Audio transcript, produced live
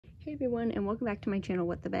Hey everyone, and welcome back to my channel,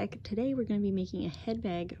 What the Bag. Today we're going to be making a head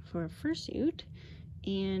bag for a fursuit,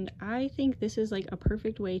 and I think this is like a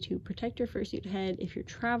perfect way to protect your fursuit head if you're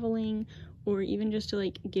traveling, or even just to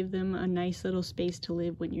like give them a nice little space to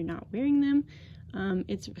live when you're not wearing them.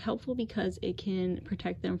 It's helpful because it can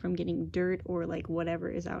protect them from getting dirt or like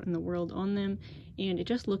whatever is out in the world on them, and it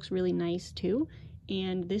just looks really nice too.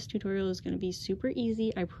 And this tutorial is going to be super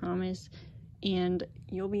easy, I promise. And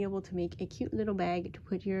you'll be able to make a cute little bag to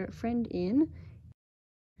put your friend in.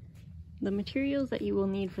 The materials that you will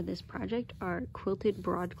need for this project are quilted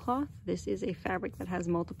broadcloth. This is a fabric that has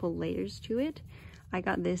multiple layers to it. I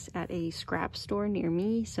got this at a scrap store near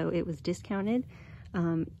me, so it was discounted.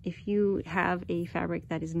 If you have a fabric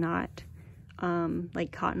that is not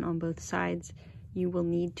like cotton on both sides, you will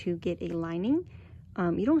need to get a lining.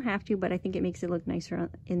 You don't have to, but I think it makes it look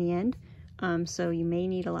nicer in the end. So you may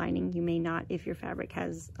need a lining, you may not if your fabric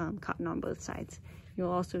has cotton on both sides. You'll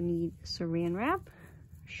also need saran wrap,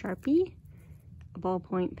 Sharpie, a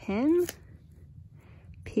ballpoint pen,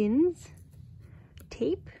 pins,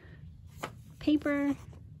 tape, paper,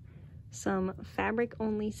 some fabric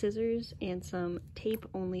only scissors, and some tape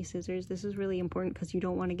only scissors. This is really important because you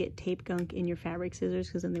don't want to get tape gunk in your fabric scissors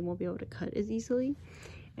because then they won't be able to cut as easily.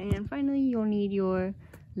 And finally, you'll need your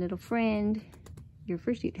little friend, your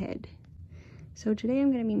fursuit head. So today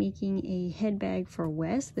I'm going to be making a head bag for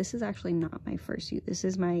Wes. This is actually not my fursuit. This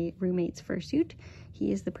is my roommate's fursuit.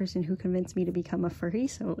 He is the person who convinced me to become a furry,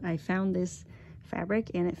 so I found this fabric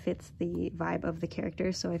and it fits the vibe of the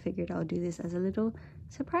character, so I figured I'll do this as a little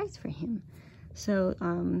surprise for him. So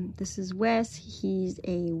this is Wes. He's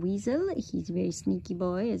a weasel. He's a very sneaky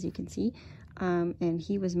boy, as you can see, and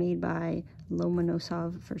he was made by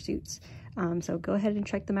Lomonosov Fursuits. So go ahead and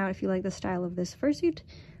check them out if you like the style of this fursuit.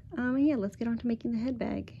 Yeah, let's get on to making the head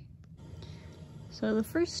bag. So the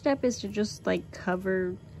first step is to just like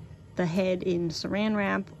cover the head in saran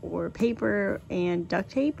wrap or paper and duct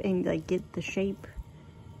tape and like get the shape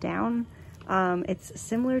down. It's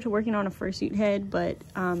similar to working on a fursuit head, but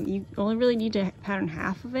you only really need to pattern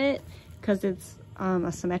half of it because it's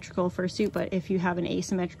a symmetrical fursuit, but if you have an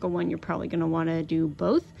asymmetrical one, you're probably going to want to do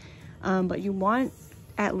both. But you want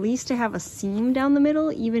at least to have a seam down the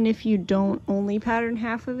middle, even if you don't only pattern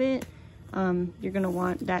half of it. You're going to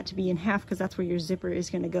want that to be in half because that's where your zipper is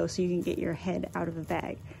going to go so you can get your head out of the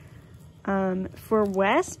bag. For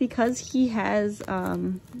Wes, because he has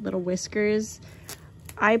little whiskers,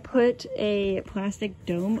 I put a plastic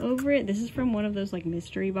dome over it. This is from one of those like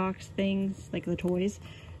mystery box things, like the toys,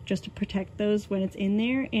 just to protect those when it's in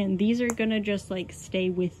there. And these are going to just like stay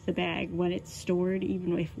with the bag when it's stored,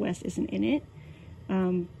 even if Wes isn't in it.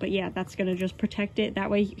 But yeah, that's gonna just protect it. That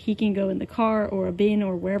way he can go in the car or a bin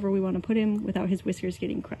or wherever we want to put him without his whiskers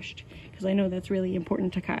getting crushed, because I know that's really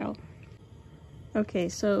important to Kyle. Okay,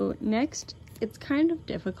 so next, it's kind of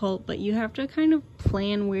difficult, but you have to kind of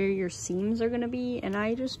plan where your seams are gonna be, and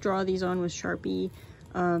I just draw these on with Sharpie.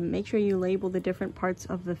 Make sure you label the different parts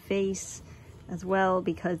of the face as well,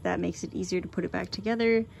 because that makes it easier to put it back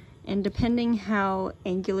together. And depending how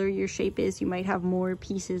angular your shape is, you might have more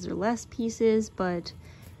pieces or less pieces, but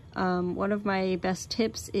one of my best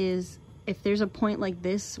tips is if there's a point like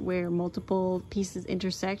this where multiple pieces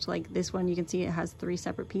intersect, like this one, you can see it has 3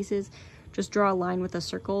 separate pieces, just draw a line with a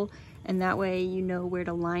circle, and that way you know where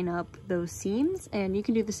to line up those seams. And you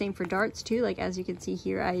can do the same for darts too. Like as you can see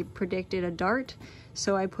here, I predicted a dart,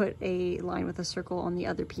 so I put a line with a circle on the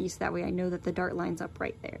other piece. That way I know that the dart lines up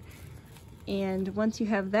right there. And once you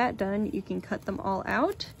have that done, you can cut them all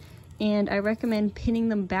out, and I recommend pinning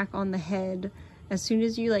them back on the head. As soon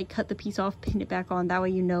as you like cut the piece off, pin it back on, that way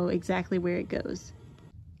you know exactly where it goes.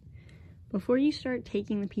 Before you start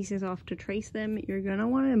taking the pieces off to trace them, you're gonna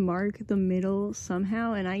want to mark the middle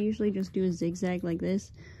somehow, and I usually just do a zigzag like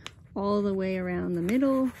this all the way around the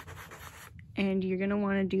middle. And you're gonna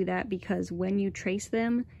want to do that because when you trace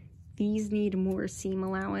them, these need more seam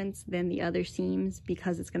allowance than the other seams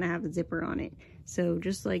because it's going to have a zipper on it. So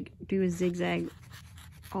just like do a zigzag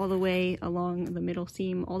all the way along the middle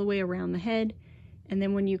seam, all the way around the head. And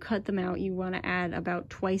then when you cut them out, you want to add about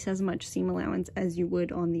twice as much seam allowance as you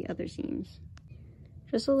would on the other seams.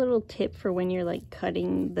 Just a little tip for when you're like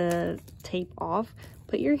cutting the tape off,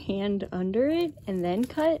 put your hand under it and then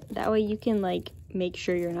cut. That way you can like make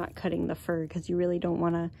sure you're not cutting the fur because you really don't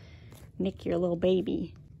want to nick your little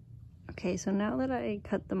baby. Okay, so now that I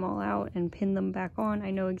cut them all out and pin them back on,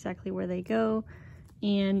 I know exactly where they go.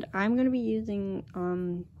 And I'm going to be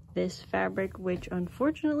using this fabric, which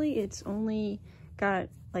unfortunately it's only got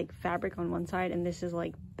like fabric on one side and this is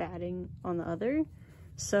like batting on the other.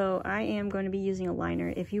 So I am going to be using a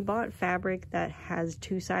liner. If you bought fabric that has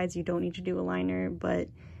 2 sides, you don't need to do a liner, but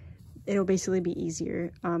it'll basically be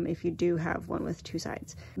easier if you do have one with two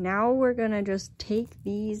sides. Now we're gonna just take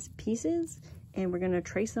these pieces and we're gonna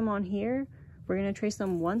trace them on here. We're gonna trace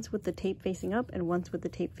them once with the tape facing up and once with the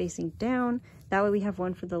tape facing down. That way we have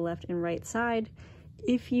one for the left and right side.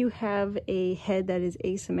 If you have a head that is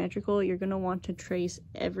asymmetrical, you're gonna want to trace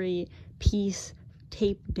every piece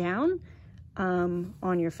tape down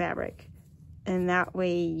on your fabric. And that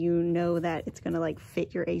way you know that it's gonna like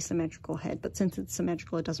fit your asymmetrical head. But since it's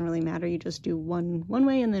symmetrical, it doesn't really matter. You just do one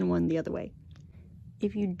way and then one the other way.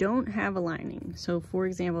 If you don't have a lining, so for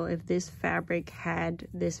example, if this fabric had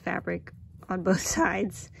this fabric on both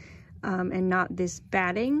sides and not this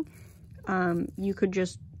batting, you could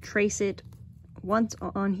just trace it once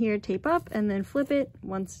on here, tape up, and then flip it,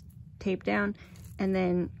 once tape down, and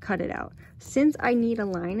then cut it out. Since I need a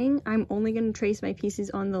lining, I'm only going to trace my pieces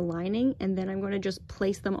on the lining, and then I'm going to just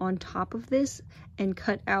place them on top of this and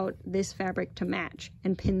cut out this fabric to match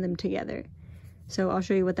and pin them together. So I'll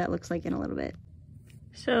show you what that looks like in a little bit.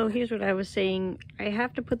 So here's what I was saying. I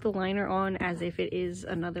have to put the liner on as if it is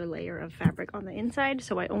another layer of fabric on the inside.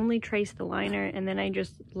 So I only trace the liner and then I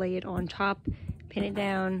just lay it on top, pin it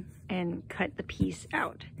down, and cut the piece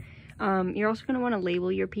out. You're also going to want to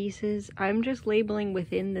label your pieces. I'm just labeling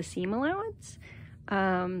within the seam allowance.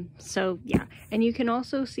 So yeah, and you can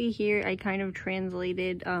also see here I kind of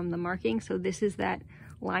translated the marking. So this is that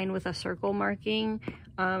line with a circle marking,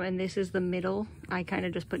 and this is the middle. I kind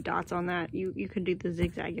of just put dots on that. You could do the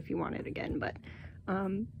zigzag if you wanted again, but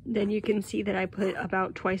then you can see that I put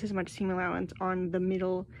about twice as much seam allowance on the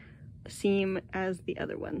middle seam as the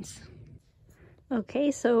other ones.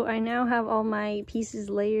 Okay, so I now have all my pieces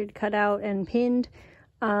layered, cut out, and pinned.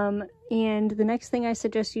 And the next thing I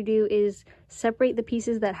suggest you do is separate the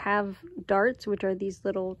pieces that have darts, which are these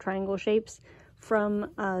little triangle shapes,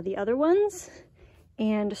 from the other ones,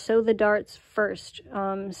 and sew the darts first.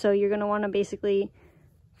 So you're going to want to basically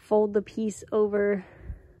fold the piece over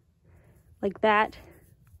like that.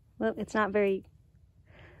 Well, it's not very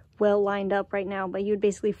well lined up right now, but you would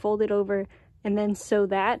basically fold it over and then sew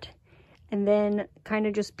that, and then kind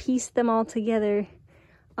of just piece them all together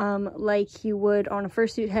like you would on a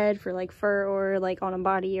fursuit head for like fur, or like on a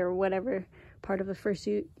body or whatever part of the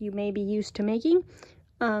fursuit you may be used to making.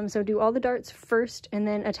 So do all the darts first and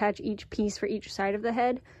then attach each piece for each side of the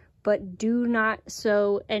head, but do not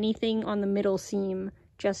sew anything on the middle seam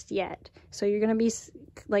just yet. So you're going to be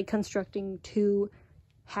like constructing two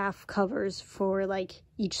half covers for like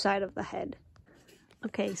each side of the head.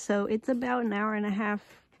 Okay, so it's about an hour and a half,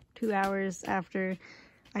 2 hours after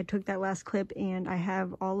I took that last clip, and I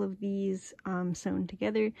have all of these sewn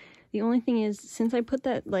together. The only thing is, since I put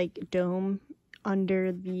that like dome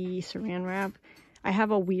under the saran wrap, I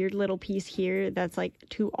have a weird little piece here that's like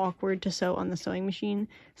too awkward to sew on the sewing machine.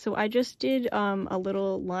 So I just did a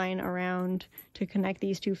little line around to connect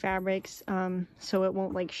these two fabrics so it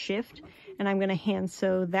won't like shift, and I'm gonna hand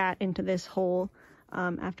sew that into this hole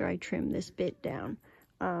after I trim this bit down.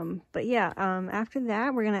 But yeah, after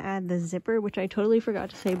that we're gonna add the zipper, which I totally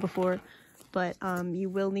forgot to say before, but you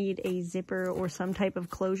will need a zipper or some type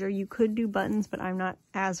of closure. You could do buttons, but I'm not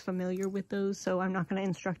as familiar with those, so I'm not gonna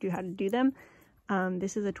instruct you how to do them.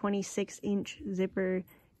 This is a 26-inch zipper.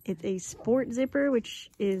 It's a sport zipper,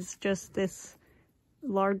 which is just this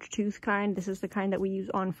large tooth kind. This is the kind that we use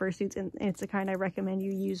on fursuits, and it's the kind I recommend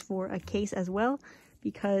you use for a case as well,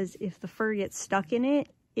 because if the fur gets stuck in it,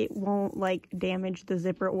 it won't like damage the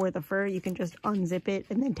zipper or the fur. You can just unzip it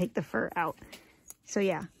and then take the fur out. So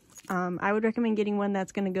yeah, I would recommend getting one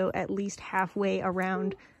that's going to go at least halfway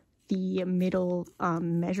around the middle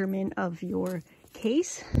measurement of your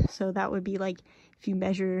case. So that would be like, if you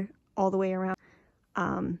measure all the way around,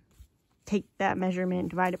 take that measurement,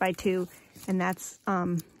 divide it by 2, and that's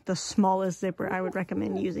the smallest zipper I would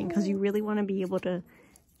recommend using, because you really want to be able to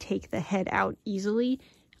take the head out easily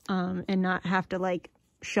and not have to like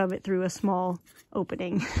shove it through a small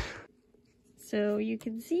opening. So you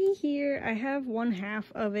can see here I have one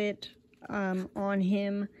half of it on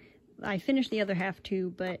him. I finished the other half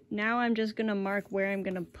too, but now I'm just gonna mark where I'm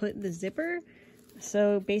gonna put the zipper.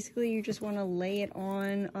 So basically you just want to lay it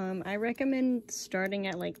on. I recommend starting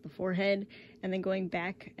at like the forehead and then going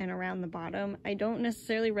back and around the bottom. I don't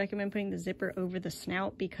necessarily recommend putting the zipper over the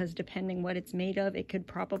snout, because depending what it's made of, it could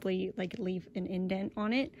probably like leave an indent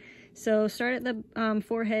on it. So start at the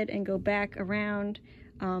forehead and go back around,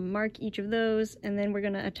 mark each of those, and then we're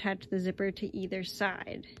going to attach the zipper to either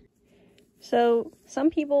side. So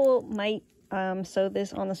some people might sew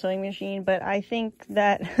this on the sewing machine, but I think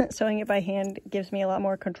that sewing it by hand gives me a lot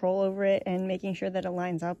more control over it and making sure that it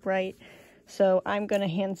lines up right. So I'm going to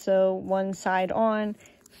hand sew one side on,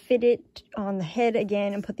 fit it on the head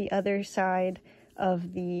again and put the other side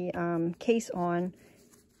of the case on,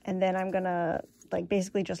 and then I'm gonna like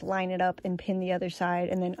basically just line it up and pin the other side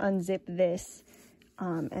and then unzip this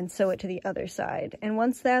and sew it to the other side. And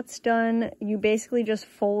once that's done, you basically just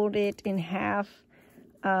fold it in half,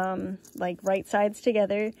 like right sides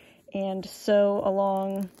together, and sew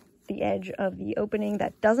along the edge of the opening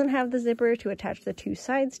that doesn't have the zipper to attach the two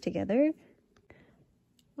sides together.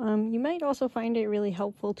 You might also find it really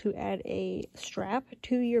helpful to add a strap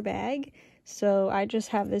to your bag. So I just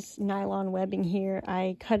have this nylon webbing here.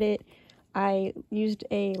 I cut it. I used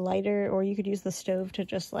a lighter, or you could use the stove to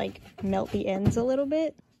just like melt the ends a little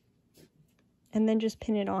bit and then just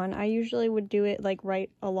pin it on. I usually would do it like right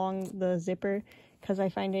along the zipper because I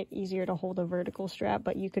find it easier to hold a vertical strap,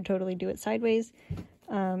 but you could totally do it sideways.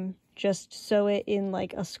 Just sew it in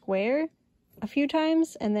like a square a few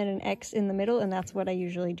times and then an X in the middle, and that's what I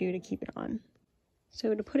usually do to keep it on.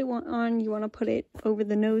 So to put it on, you want to put it over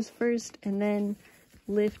the nose first and then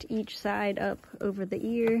lift each side up over the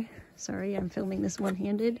ear. Sorry, I'm filming this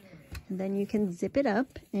one-handed. And then you can zip it up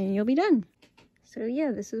and you'll be done. So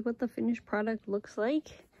yeah, this is what the finished product looks like.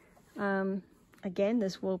 Again,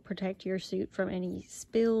 this will protect your suit from any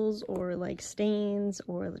spills or like stains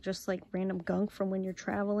or just like random gunk from when you're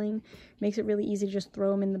traveling. Makes it really easy to just throw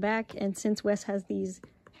them in the back. And since Wes has these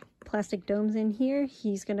plastic domes in here,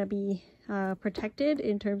 he's gonna be protected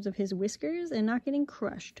in terms of his whiskers and not getting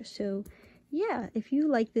crushed. So yeah, if you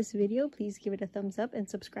like this video, please give it a thumbs up and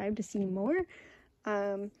subscribe to see more.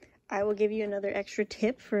 I will give you another extra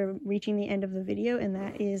tip for reaching the end of the video, and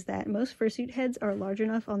that is that most fursuit heads are large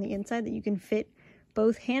enough on the inside that you can fit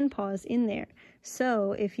both hand paws in there.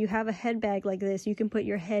 So if you have a head bag like this, you can put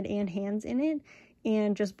your head and hands in it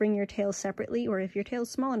and just bring your tail separately, or if your tail's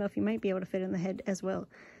small enough, you might be able to fit in the head as well.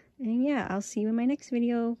 And yeah, I'll see you in my next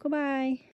video. Goodbye!